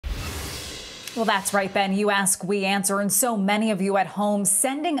Well, that's right, Ben. You ask, we answer, and so many of you at home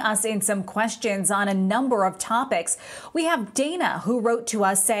sending us in some questions on a number of topics. We have Dana who wrote to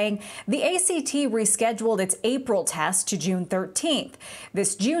us saying the ACT rescheduled its April test to June 13th.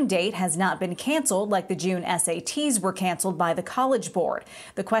 This June date has not been canceled like the June SATs were canceled by the College Board.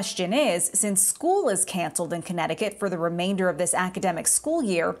 The question is, since school is canceled in Connecticut for the remainder of this academic school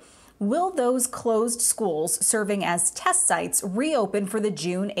year, will those closed schools serving as test sites reopen for the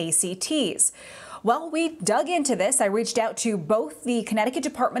June ACTs? Well, we dug into this. I reached out to both the Connecticut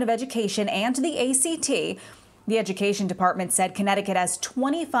Department of Education and the ACT. The Education Department said Connecticut has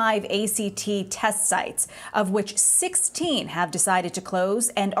 25 ACT test sites, of which 16 have decided to close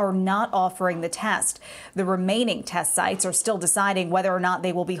and are not offering the test. The remaining test sites are still deciding whether or not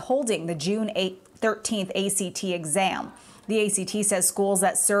they will be holding the June 13th ACT exam. The ACT says schools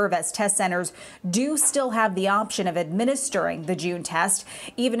that serve as test centers do still have the option of administering the June test,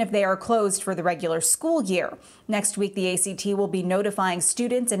 even if they are closed for the regular school year. Next week, the ACT will be notifying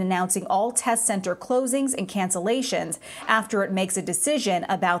students and announcing all test center closings and cancellations after it makes a decision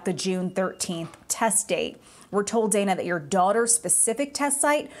about the June 13th test date. We're told, Dana, that your daughter's specific test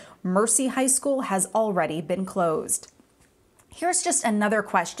site, Mercy High School, has already been closed. Here's just another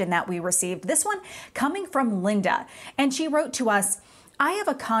question that we received, this one coming from Linda, and she wrote to us, I have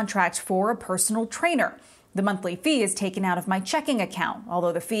a contract for a personal trainer. The monthly fee is taken out of my checking account,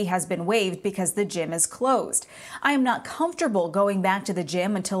 although the fee has been waived because the gym is closed. I am not comfortable going back to the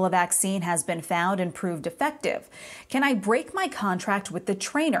gym until a vaccine has been found and proved effective. Can I break my contract with the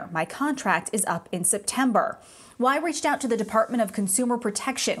trainer? My contract is up in September. Well, I reached out to the Department of Consumer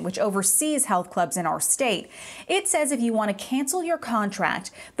Protection, which oversees health clubs in our state. It says if you want to cancel your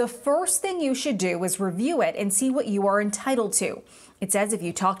contract, the first thing you should do is review it and see what you are entitled to. It says if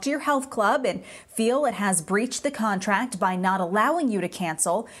you talk to your health club and feel it has breached the contract by not allowing you to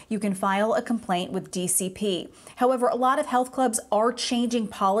cancel, you can file a complaint with DCP. However, a lot of health clubs are changing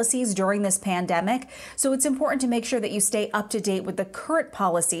policies during this pandemic, so it's important to make sure that you stay up to date with the current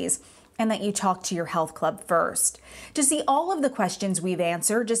policies and that you talk to your health club first. To see all of the questions we've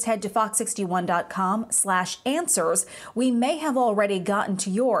answered, just head to fox61.com/answers. We may have already gotten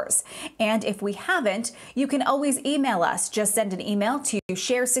to yours. And if we haven't, you can always email us. Just send an email to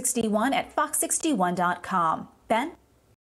share61@fox61.com. Ben?